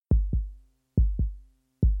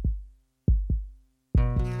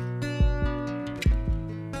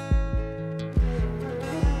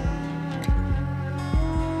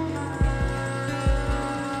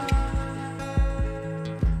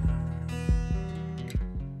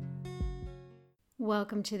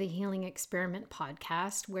Welcome to the Healing Experiment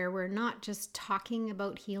podcast, where we're not just talking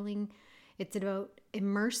about healing, it's about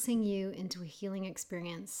immersing you into a healing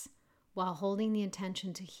experience while holding the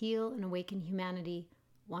intention to heal and awaken humanity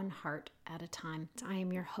one heart at a time. I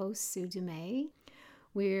am your host, Sue Dumais.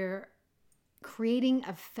 We're creating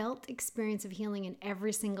a felt experience of healing in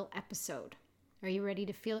every single episode. Are you ready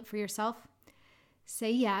to feel it for yourself?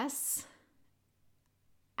 Say yes.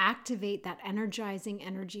 Activate that energizing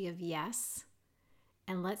energy of yes.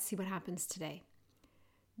 And let's see what happens today.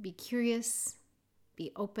 Be curious,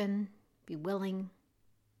 be open, be willing,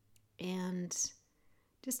 and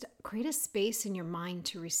just create a space in your mind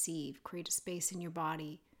to receive. Create a space in your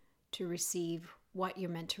body to receive what you're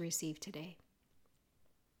meant to receive today.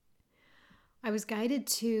 I was guided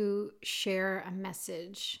to share a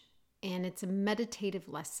message, and it's a meditative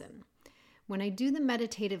lesson. When I do the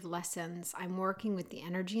meditative lessons, I'm working with the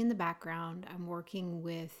energy in the background. I'm working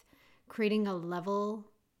with creating a level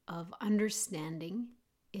of understanding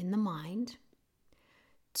in the mind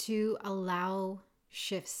to allow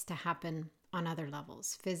shifts to happen on other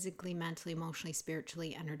levels, physically, mentally, emotionally,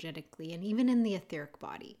 spiritually, energetically, and even in the etheric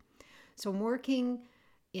body. So I'm working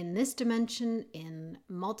in this dimension, in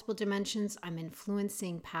multiple dimensions. I'm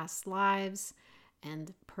influencing past lives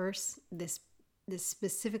and this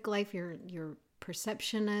specific life, your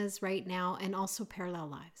perception is right now, and also parallel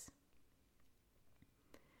lives.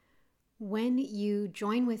 When you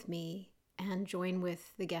join with me and join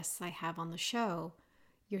with the guests I have on the show,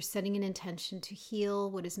 you're setting an intention to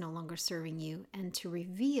heal what is no longer serving you and to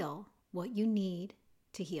reveal what you need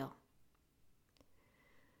to heal.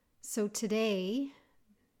 So today,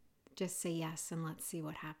 just say yes and let's see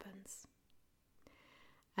what happens.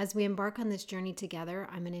 As we embark on this journey together,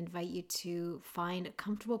 I'm going to invite you to find a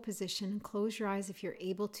comfortable position. Close your eyes if you're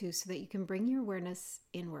able to so that you can bring your awareness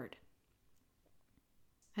inward.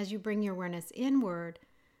 As you bring your awareness inward,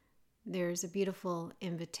 there's a beautiful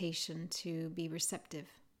invitation to be receptive.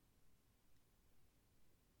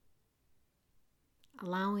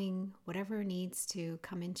 Allowing whatever needs to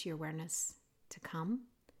come into your awareness to come,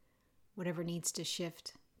 whatever needs to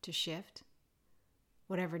shift,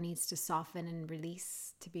 whatever needs to soften and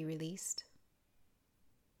release to be released.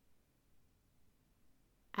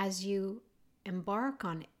 As you embark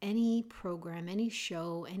on any program, any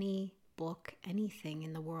show, any book, anything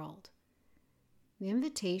in the world, the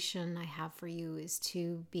invitation I have for you is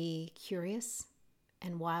to be curious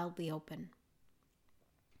and wildly open.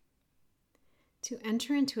 To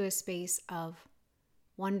enter into a space of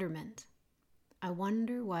wonderment. I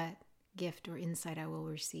wonder what gift or insight I will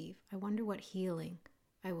receive. I wonder what healing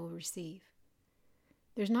I will receive.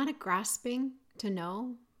 There's not a grasping to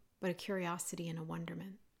know, but a curiosity and a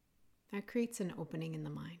wonderment. That creates an opening in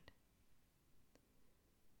the mind.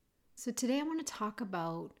 So today I want to talk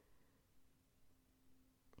about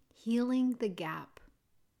healing the gap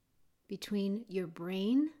between your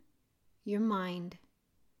brain, your mind,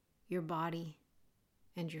 your body,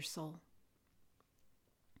 and your soul.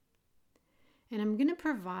 And I'm going to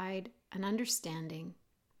provide an understanding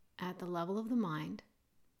at the level of the mind.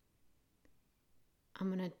 I'm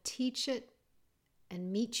going to teach it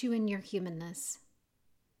and meet you in your humanness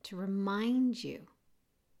to remind you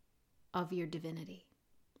of your divinity.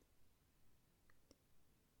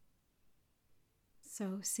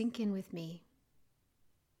 So sink in with me.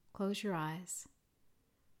 Close your eyes,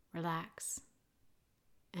 relax,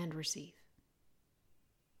 and receive.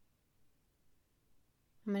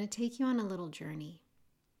 I'm going to take you on a little journey.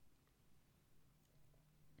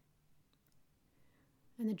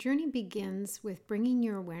 And the journey begins with bringing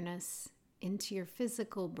your awareness into your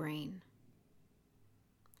physical brain.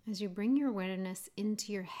 As you bring your awareness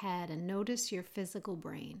into your head and notice your physical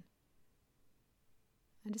brain,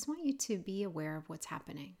 I just want you to be aware of what's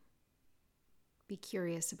happening. Be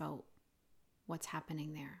curious about what's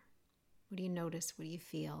happening there. What do you notice? What do you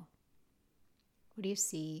feel? What do you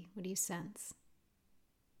see? What do you sense?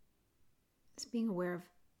 Just being aware of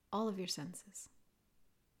all of your senses.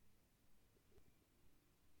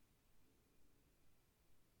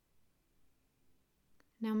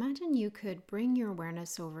 Now imagine you could bring your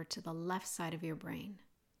awareness over to the left side of your brain.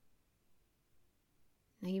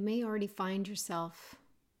 Now you may already find yourself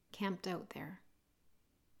camped out there.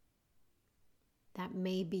 That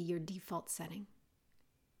may be your default setting.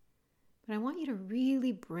 But I want you to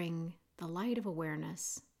really bring the light of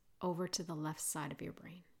awareness over to the left side of your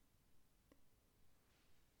brain.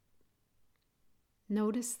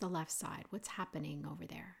 Notice the left side. What's happening over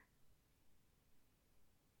there?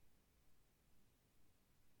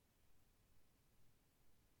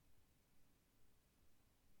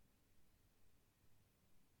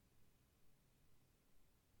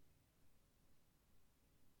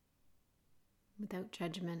 without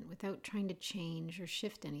judgment, without trying to change or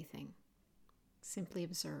shift anything. Simply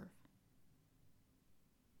observe.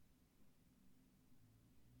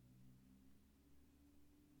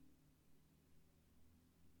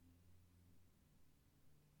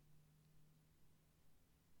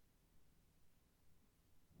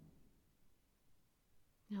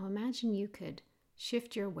 Now imagine you could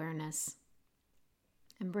shift your awareness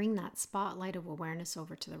and bring that spotlight of awareness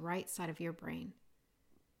over to the right side of your brain.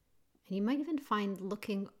 And you might even find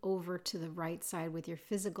looking over to the right side with your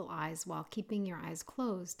physical eyes while keeping your eyes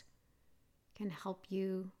closed can help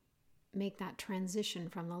you make that transition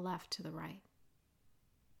from the left to the right.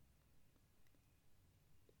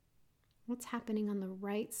 What's happening on the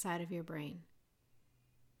right side of your brain?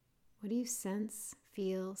 What do you sense,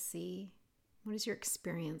 feel, see? What is your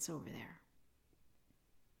experience over there?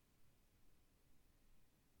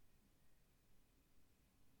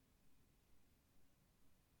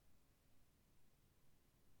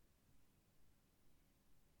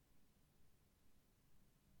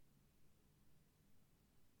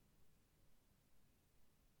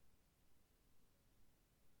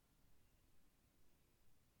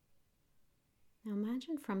 Now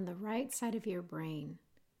imagine from the right side of your brain,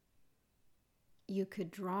 you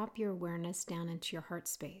could drop your awareness down into your heart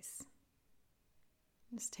space.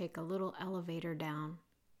 Just take a little elevator down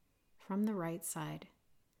from the right side,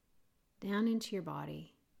 down into your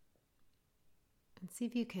body, and see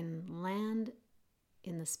if you can land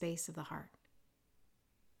in the space of the heart.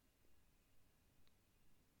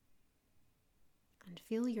 And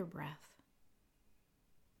feel your breath.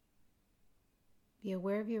 Be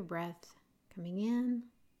aware of your breath coming in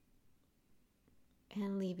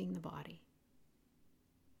and leaving the body.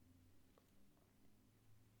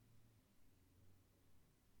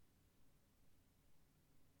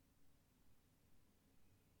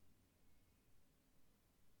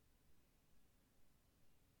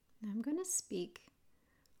 Now I'm going to speak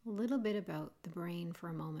a little bit about the brain for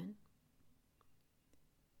a moment.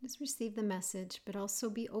 Just receive the message, but also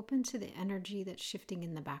be open to the energy that's shifting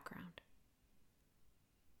in the background.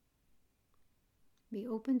 Be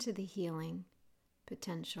open to the healing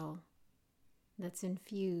potential that's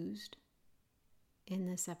infused in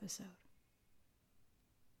this episode.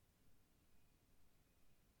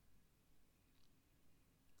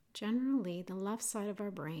 Generally, the left side of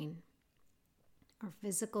our brain, our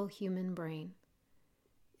physical human brain,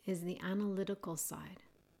 is the analytical side.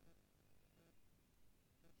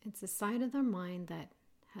 It's the side of the mind that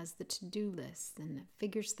has the to-do list and that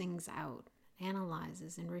figures things out,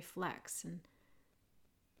 analyzes and reflects and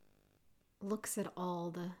looks at all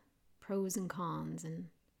the pros and cons and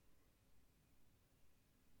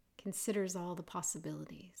considers all the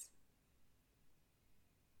possibilities.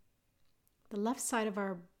 The left side of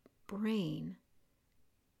our brain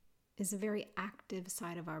is a very active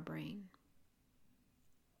side of our brain.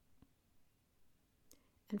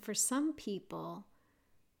 And for some people,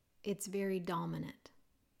 it's very dominant.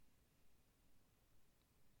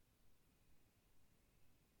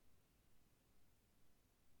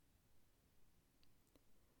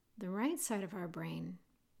 The right side of our brain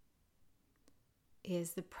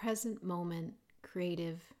is the present moment,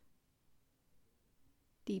 creative,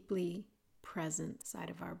 deeply present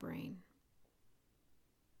side of our brain.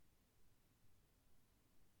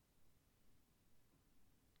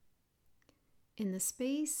 In the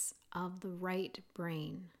space of the right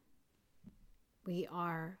brain, we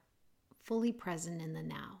are fully present in the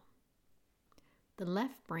now. The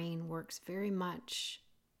left brain works very much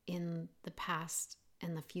in the past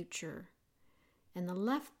and the future. And the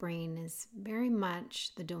left brain is very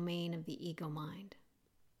much the domain of the ego mind.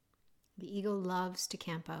 The ego loves to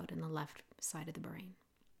camp out in the left side of the brain.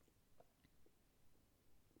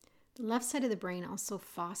 The left side of the brain also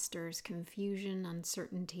fosters confusion,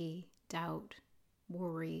 uncertainty, doubt,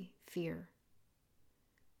 worry, fear.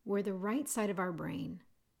 Where the right side of our brain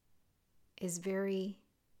is very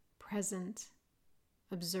present,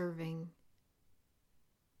 observing,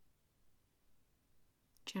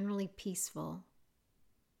 generally peaceful,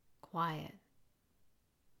 quiet.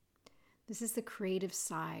 This is the creative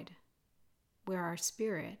side where our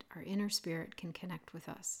spirit, our inner spirit, can connect with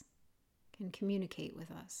us, can communicate with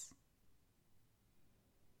us,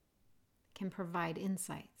 can provide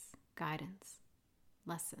insights, guidance,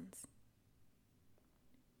 lessons.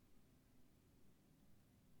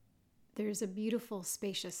 There's a beautiful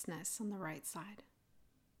spaciousness on the right side.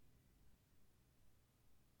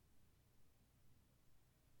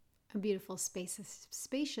 A beautiful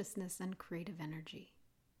spaciousness and creative energy.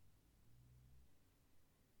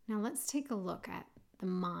 Now let's take a look at the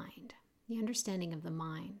mind, the understanding of the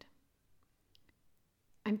mind.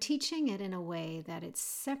 I'm teaching it in a way that it's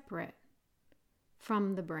separate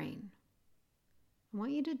from the brain. I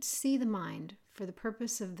want you to see the mind for the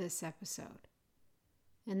purpose of this episode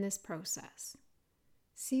and this process.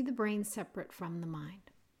 See the brain separate from the mind.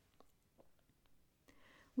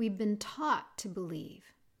 We've been taught to believe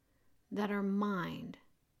that our mind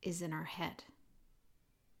is in our head.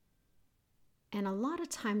 And a lot of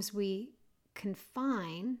times we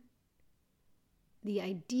confine the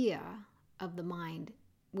idea of the mind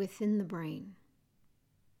within the brain.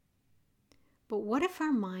 But what if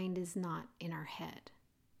our mind is not in our head?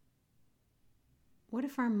 What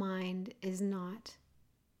if our mind is not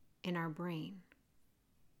in our brain?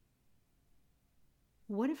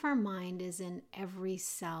 What if our mind is in every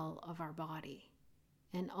cell of our body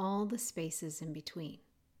and all the spaces in between?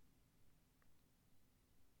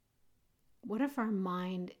 What if our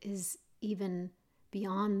mind is even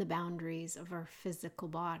beyond the boundaries of our physical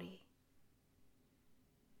body?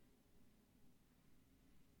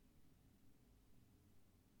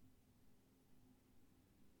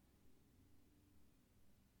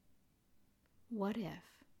 What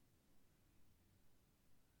if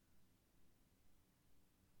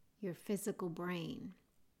your physical brain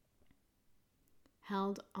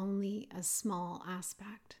held only a small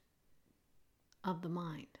aspect of the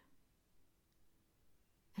mind?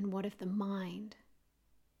 And what if the mind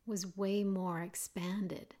was way more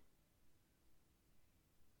expanded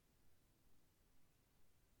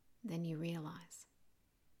than you realize?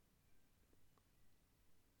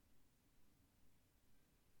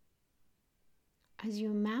 As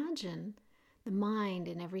you imagine the mind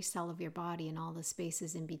in every cell of your body and all the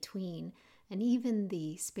spaces in between, and even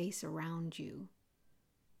the space around you,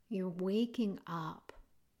 you're waking up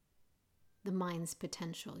the mind's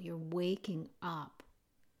potential. You're waking up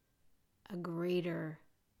a greater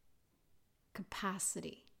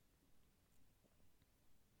capacity.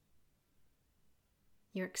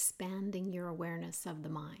 You're expanding your awareness of the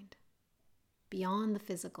mind beyond the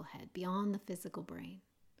physical head, beyond the physical brain.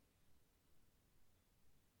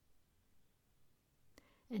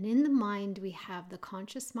 And in the mind, we have the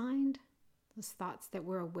conscious mind, those thoughts that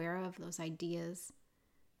we're aware of, those ideas,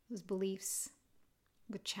 those beliefs,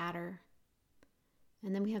 the chatter.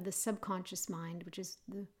 And then we have the subconscious mind, which is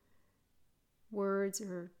the words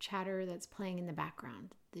or chatter that's playing in the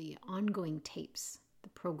background, the ongoing tapes, the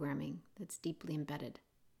programming that's deeply embedded,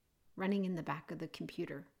 running in the back of the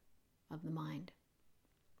computer of the mind.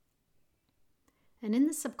 And in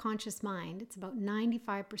the subconscious mind, it's about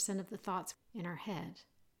 95% of the thoughts in our head.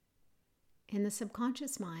 In the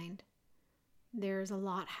subconscious mind, there's a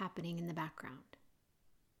lot happening in the background.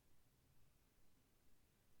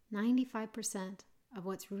 95% of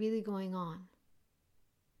what's really going on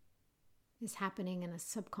is happening in a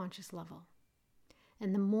subconscious level.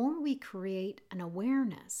 And the more we create an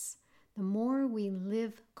awareness, the more we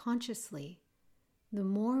live consciously, the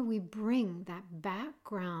more we bring that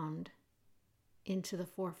background into the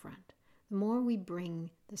forefront, the more we bring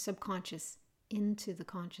the subconscious into the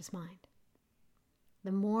conscious mind,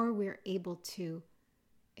 the more we're able to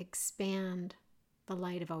expand the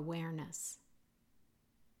light of awareness,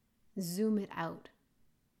 zoom it out,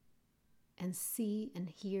 and see and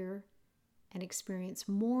hear and experience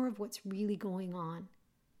more of what's really going on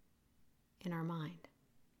in our mind.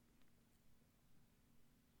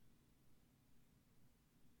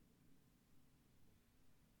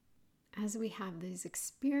 As we have these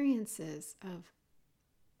experiences of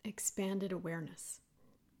expanded awareness,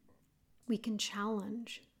 we can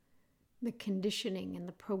challenge the conditioning and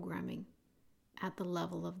the programming at the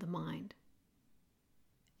level of the mind,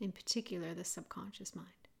 in particular the subconscious mind.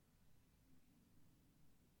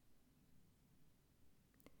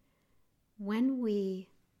 When we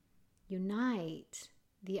unite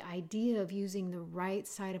the idea of using the right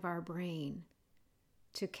side of our brain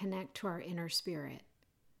to connect to our inner spirit,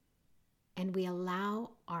 and we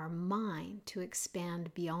allow our mind to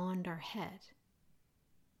expand beyond our head,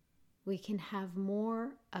 we can have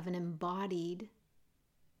more of an embodied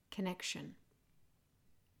connection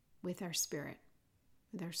with our spirit,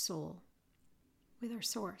 with our soul, with our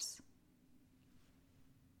source.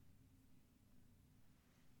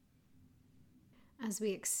 As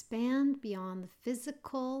we expand beyond the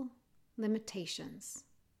physical limitations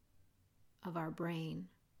of our brain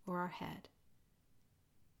or our head,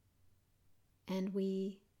 and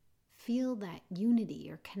we feel that unity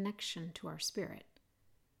or connection to our spirit,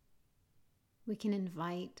 we can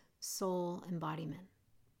invite soul embodiment.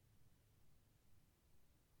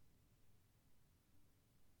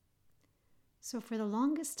 So for the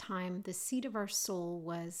longest time, the seat of our soul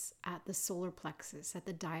was at the solar plexus, at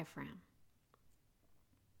the diaphragm.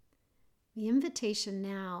 The invitation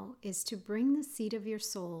now is to bring the seat of your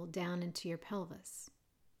soul down into your pelvis.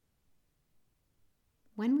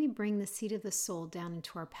 When we bring the seat of the soul down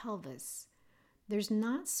into our pelvis, there's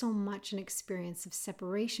not so much an experience of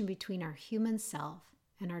separation between our human self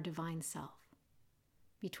and our divine self,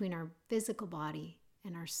 between our physical body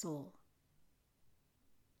and our soul.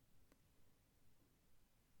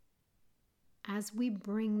 As we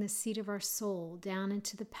bring the seat of our soul down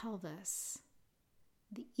into the pelvis,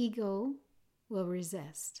 the ego will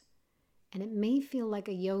resist. And it may feel like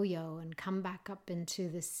a yo-yo and come back up into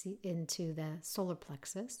the solar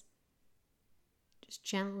plexus. Just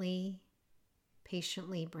gently,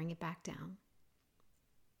 patiently bring it back down.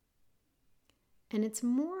 And it's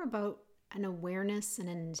more about an awareness and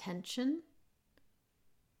an intention.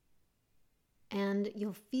 And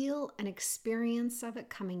you'll feel an experience of it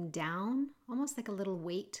coming down, almost like a little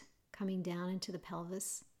weight coming down into the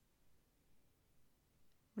pelvis.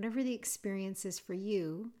 Whatever the experience is for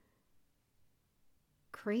you,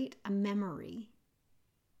 create a memory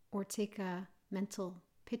or take a mental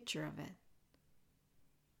picture of it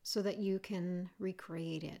so that you can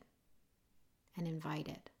recreate it and invite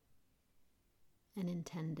it and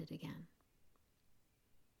intend it again.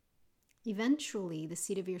 Eventually, the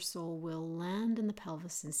seat of your soul will land in the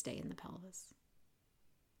pelvis and stay in the pelvis.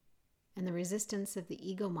 And the resistance of the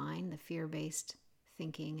ego mind, the fear-based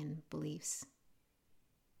thinking and beliefs,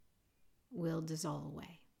 will dissolve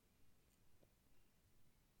away.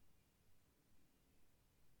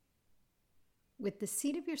 With the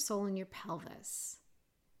seat of your soul in your pelvis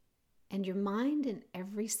and your mind in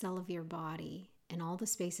every cell of your body and all the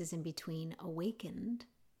spaces in between awakened,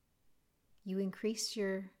 you increase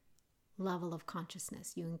your level of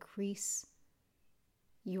consciousness. You increase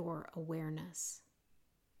your awareness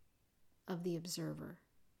of the observer.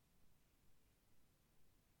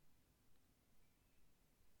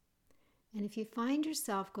 And if you find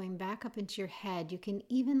yourself going back up into your head, you can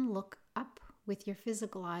even look up with your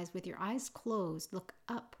physical eyes, with your eyes closed, look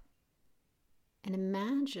up and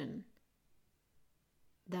imagine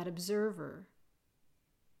that observer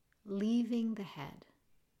leaving the head,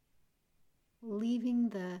 leaving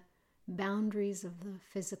the boundaries of the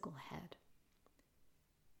physical head,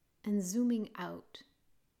 and zooming out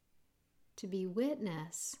to be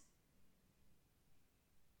witness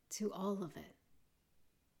to all of it.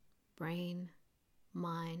 Brain,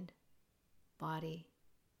 mind, body,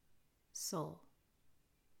 soul.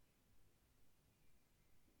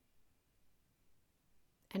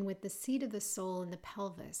 And with the seat of the soul in the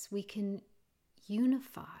pelvis, we can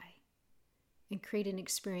unify and create an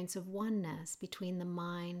experience of oneness between the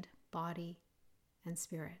mind, body, and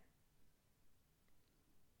spirit.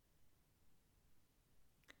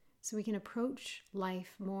 So we can approach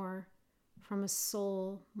life more from a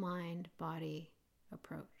soul, mind, body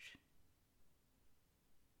approach.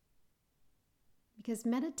 Because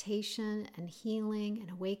meditation and healing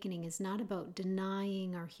and awakening is not about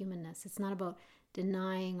denying our humanness. It's not about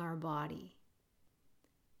denying our body.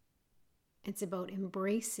 It's about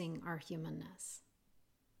embracing our humanness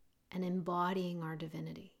and embodying our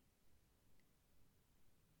divinity.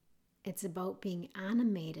 It's about being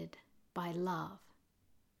animated by love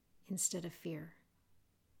instead of fear.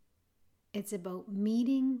 It's about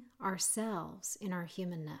meeting ourselves in our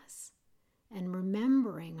humanness and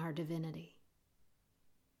remembering our divinity.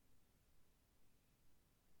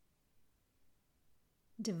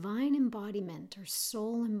 Divine embodiment or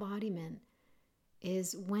soul embodiment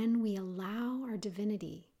is when we allow our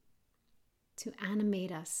divinity to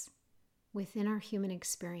animate us within our human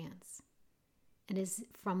experience. It is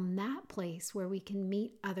from that place where we can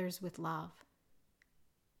meet others with love.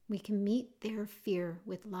 We can meet their fear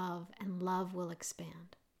with love, and love will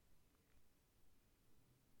expand.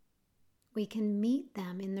 We can meet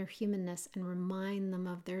them in their humanness and remind them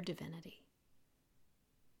of their divinity.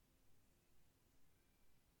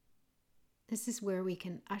 This is where we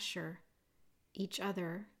can usher each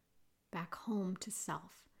other back home to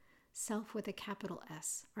self. Self with a capital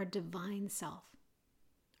S, our divine self,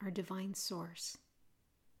 our divine source,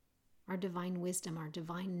 our divine wisdom, our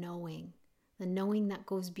divine knowing, the knowing that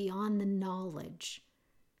goes beyond the knowledge,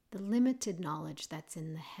 the limited knowledge that's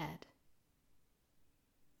in the head.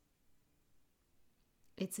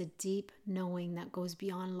 It's a deep knowing that goes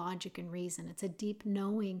beyond logic and reason. It's a deep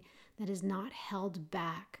knowing that is not held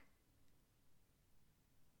back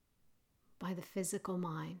by the physical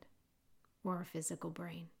mind or our physical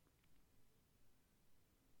brain.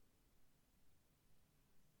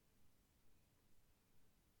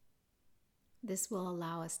 This will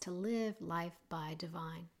allow us to live life by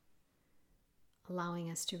divine, allowing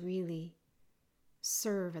us to really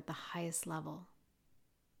serve at the highest level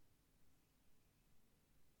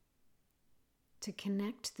to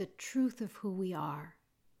connect to the truth of who we are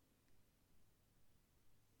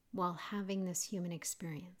while having this human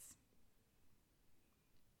experience.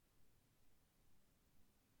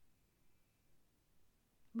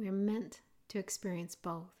 We're meant to experience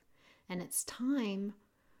both. And it's time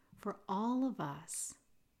for all of us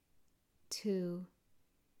to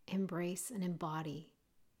embrace and embody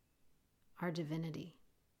our divinity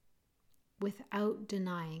without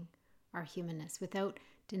denying our humanness, without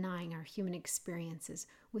denying our human experiences,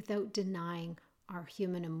 without denying our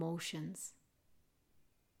human emotions.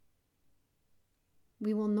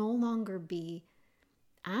 We will no longer be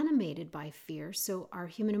animated by fear, so our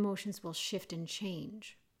human emotions will shift and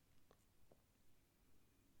change.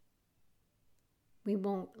 We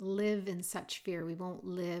won't live in such fear. We won't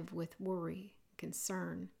live with worry,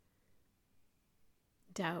 concern,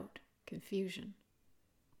 doubt, confusion.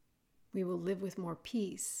 We will live with more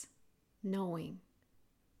peace, knowing,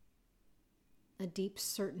 a deep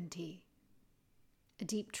certainty, a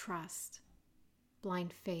deep trust,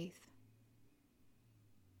 blind faith.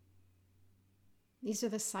 These are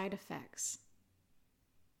the side effects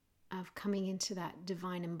of coming into that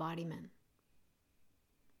divine embodiment.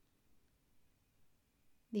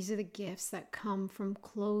 These are the gifts that come from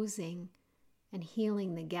closing and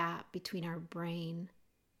healing the gap between our brain,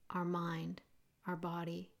 our mind, our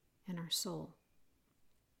body, and our soul.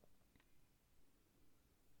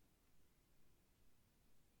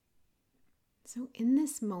 So in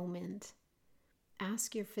this moment,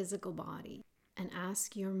 ask your physical body and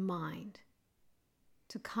ask your mind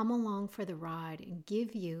to come along for the ride and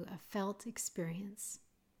give you a felt experience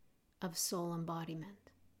of soul embodiment.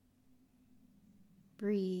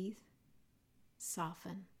 Breathe,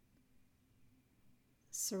 soften,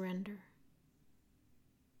 surrender,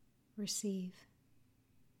 receive,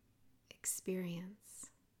 experience,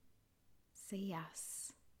 say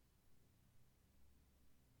yes.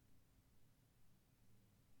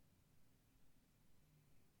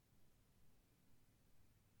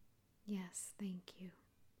 Yes, thank you.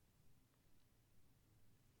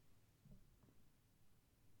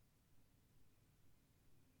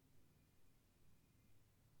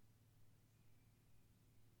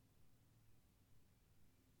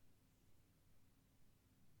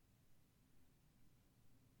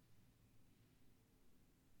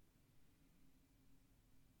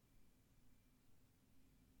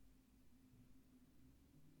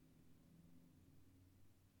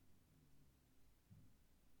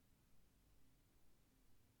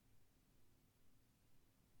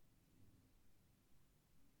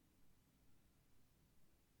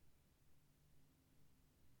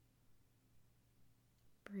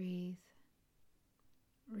 Breathe,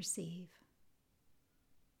 receive,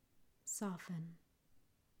 soften,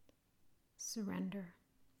 surrender.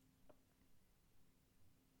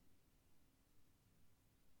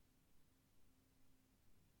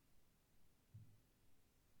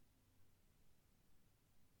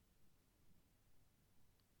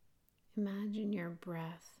 Imagine your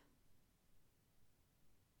breath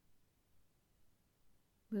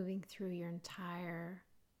moving through your entire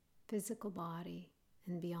physical body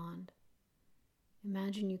and beyond.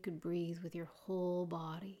 Imagine you could breathe with your whole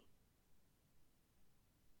body.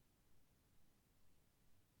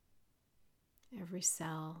 Every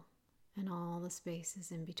cell and all the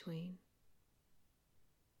spaces in between.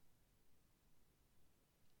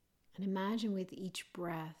 And imagine with each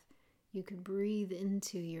breath, you could breathe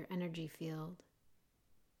into your energy field,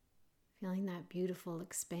 feeling that beautiful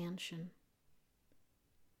expansion,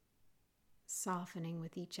 softening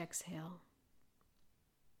with each exhale.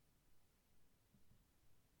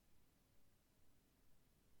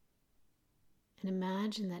 And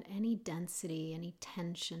imagine that any density, any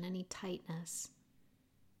tension, any tightness,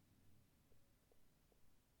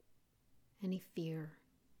 any fear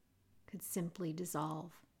could simply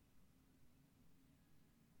dissolve,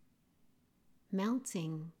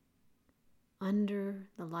 melting under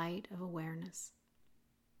the light of awareness.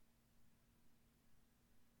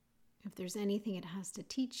 If there's anything it has to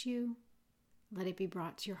teach you, let it be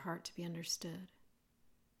brought to your heart to be understood.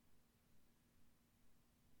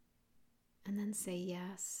 And then say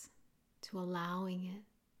yes to allowing it,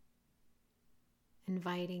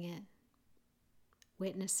 inviting it,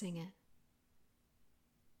 witnessing it,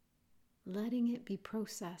 letting it be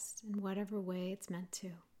processed in whatever way it's meant to.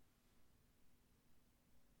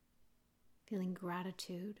 Feeling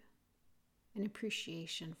gratitude and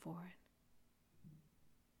appreciation for it.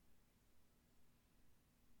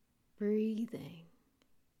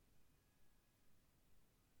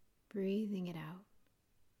 Breathing it out.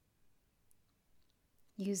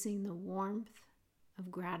 Using the warmth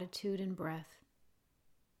of gratitude and breath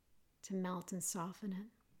to melt and soften it.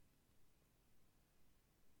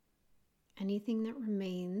 Anything that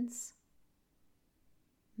remains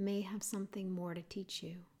may have something more to teach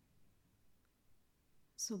you.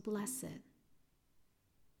 So bless it.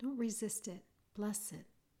 Don't resist it. Bless it.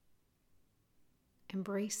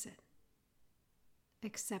 Embrace it.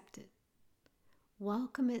 Accept it.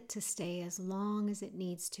 Welcome it to stay as long as it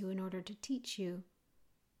needs to in order to teach you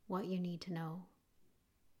what you need to know.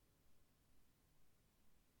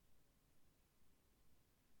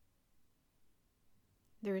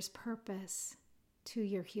 There is purpose to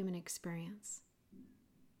your human experience.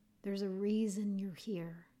 There's a reason you're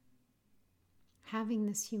here, having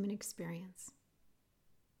this human experience.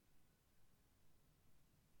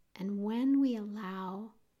 And when we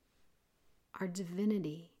allow our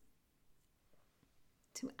divinity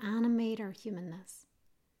to animate our humanness,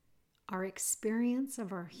 our experience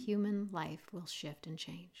of our human life will shift and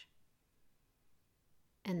change.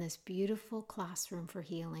 And this beautiful classroom for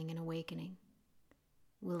healing and awakening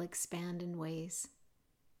will expand in ways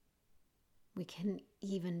we can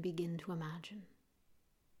even begin to imagine.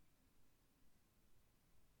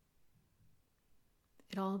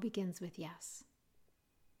 It all begins with yes.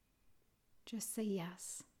 Just say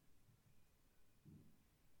yes.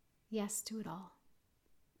 Yes to it all.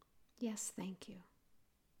 Yes, thank you.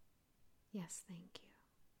 Yes, thank you.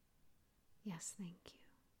 Yes, thank you.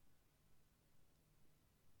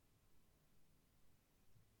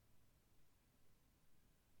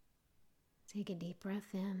 Take a deep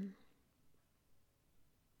breath in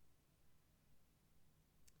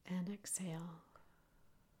and exhale.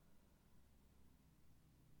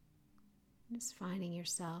 Just finding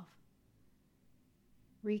yourself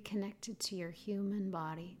reconnected to your human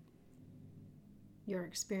body, your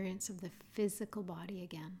experience of the physical body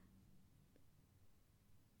again.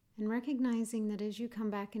 And recognizing that as you come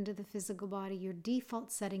back into the physical body, your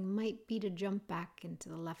default setting might be to jump back into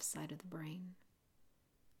the left side of the brain.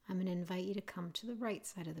 I'm going to invite you to come to the right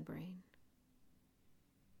side of the brain.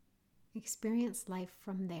 Experience life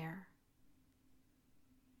from there.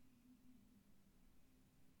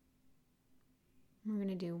 We're going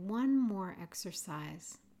to do one more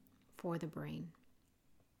exercise for the brain.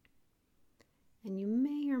 And you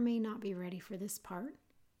may or may not be ready for this part,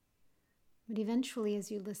 but eventually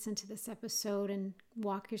as you listen to this episode and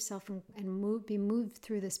walk yourself and be moved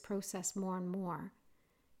through this process more and more,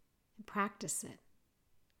 and practice it.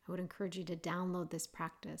 I would encourage you to download this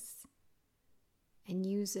practice and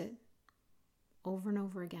use it over and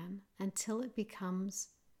over again until it becomes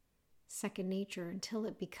second nature, until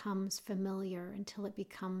it becomes familiar, until it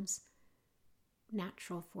becomes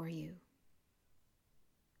natural for you,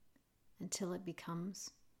 until it becomes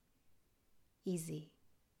easy.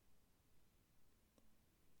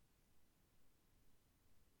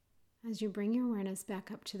 As you bring your awareness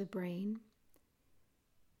back up to the brain,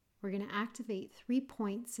 we're going to activate 3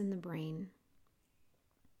 points in the brain.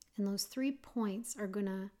 And those 3 points are going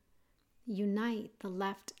to unite the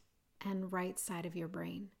left and right side of your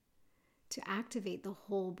brain to activate the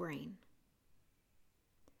whole brain.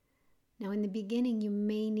 Now, in the beginning, you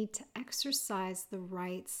may need to exercise the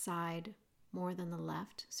right side more than the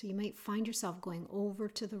left. So you might find yourself going over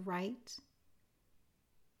to the right,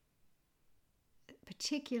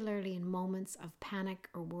 particularly in moments of panic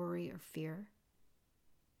or worry or fear,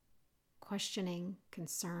 questioning,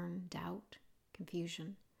 concern, doubt,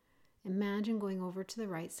 confusion. Imagine going over to the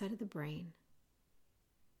right side of the brain,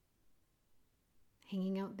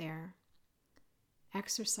 hanging out there,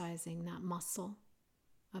 exercising that muscle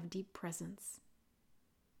of deep presence.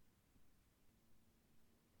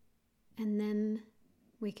 And then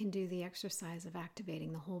we can do the exercise of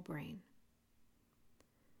activating the whole brain.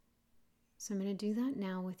 So I'm going to do that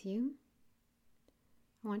now with you.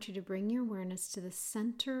 I want you to bring your awareness to the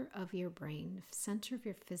center of your brain, the center of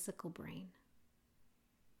your physical brain.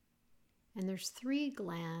 And there's 3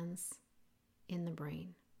 glands in the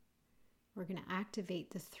brain. We're going to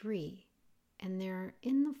activate the 3, and they're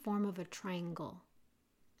in the form of a triangle.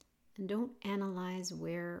 And don't analyze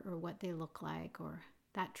where or what they look like or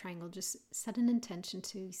that triangle. Just set an intention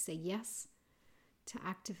to say yes to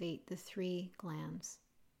activate the 3 glands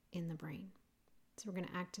in the brain. So we're going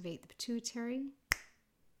to activate the pituitary,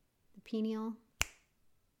 the pineal,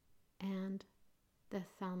 and the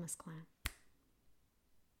thalamus gland.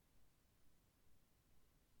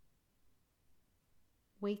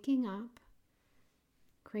 Waking up,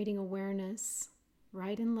 creating awareness,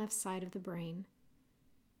 right and left side of the brain,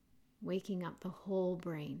 waking up the whole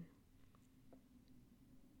brain.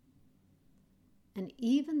 And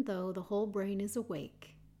even though the whole brain is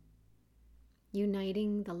awake,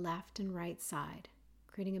 uniting the left and right side,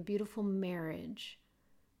 creating a beautiful marriage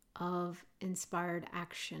of inspired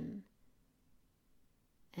action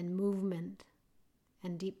and movement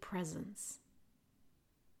and deep presence,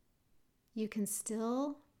 you can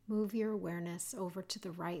still move your awareness over to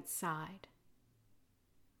the right side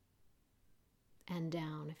and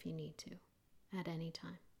down if you need to at any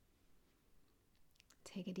time.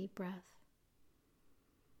 Take a deep breath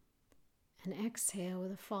and exhale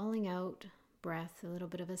with a falling out breath, a little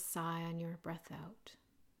bit of a sigh on your breath out.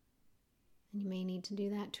 And you may need to do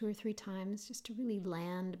that 2 or 3 times just to really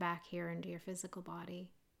land back here into your physical body,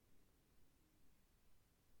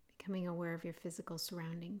 becoming aware of your physical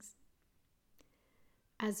surroundings.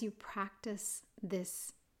 As you practice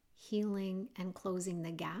this healing and closing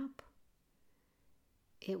the gap,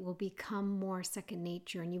 it will become more second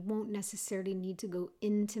nature, and you won't necessarily need to go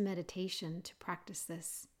into meditation to practice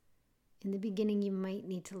this. In the beginning, you might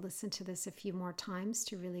need to listen to this a few more times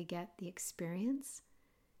to really get the experience.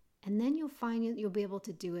 And then you'll find you'll be able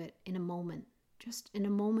to do it in a moment. Just in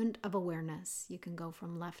a moment of awareness, you can go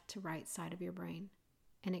from left to right side of your brain,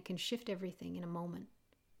 and it can shift everything in a moment.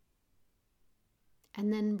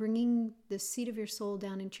 And then bringing the seat of your soul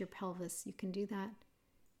down into your pelvis, you can do that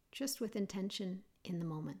just with intention in the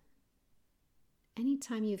moment.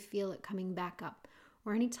 Anytime you feel it coming back up,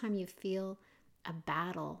 or anytime you feel a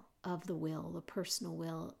battle of the will, the personal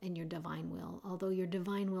will and your divine will, although your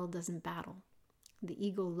divine will doesn't battle, the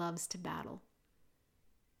ego loves to battle.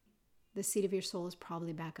 The seat of your soul is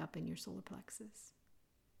probably back up in your solar plexus.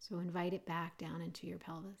 So invite it back down into your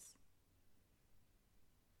pelvis.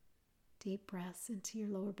 Deep breaths into your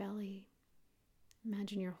lower belly.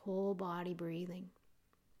 Imagine your whole body breathing,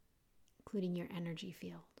 including your energy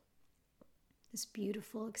field. This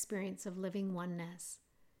beautiful experience of living oneness,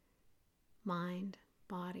 mind,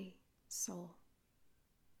 body, soul.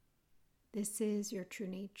 This is your true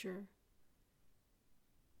nature.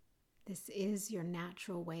 This is your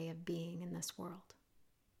natural way of being in this world.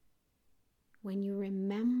 When you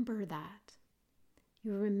remember that,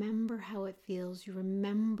 you remember how it feels, you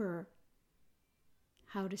remember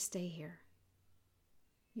how to stay here,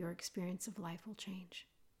 your experience of life will change.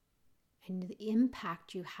 And the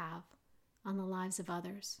impact you have on the lives of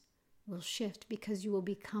others will shift, because you will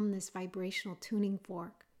become this vibrational tuning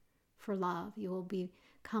fork for love. You will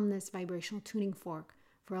become this vibrational tuning fork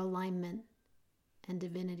for alignment and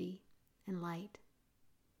divinity and light.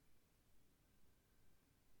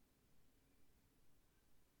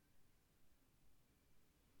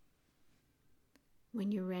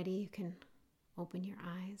 When you're ready, you can open your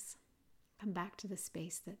eyes, come back to the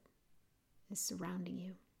space that is surrounding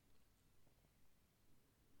you.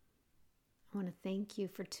 I want to thank you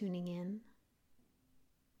for tuning in,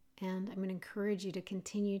 and I'm going to encourage you to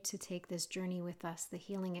continue to take this journey with us. The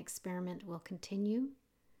healing experiment will continue,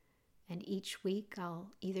 and each week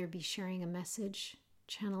I'll either be sharing a message,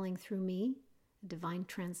 channeling through me, a divine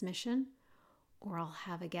transmission, or I'll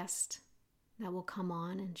have a guest that will come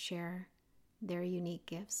on and share their unique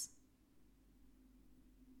gifts.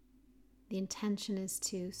 The intention is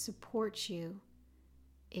to support you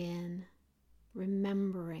in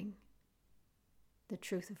remembering the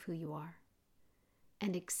truth of who you are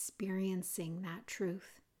and experiencing that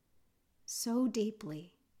truth so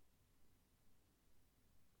deeply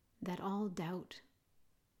that all doubt,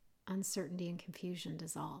 uncertainty, and confusion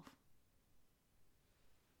dissolve.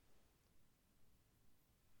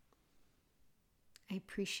 I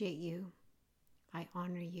appreciate you. I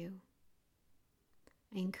honor you.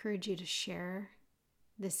 I encourage you to share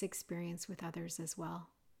this experience with others as well.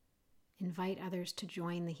 Invite others to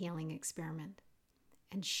join the healing experiment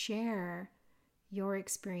and share your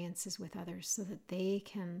experiences with others so that they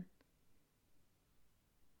can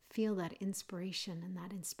feel that inspiration and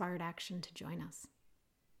that inspired action to join us.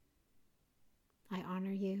 I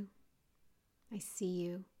honor you. I see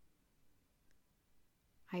you.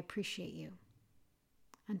 I appreciate you.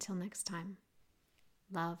 Until next time,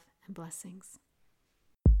 love and blessings.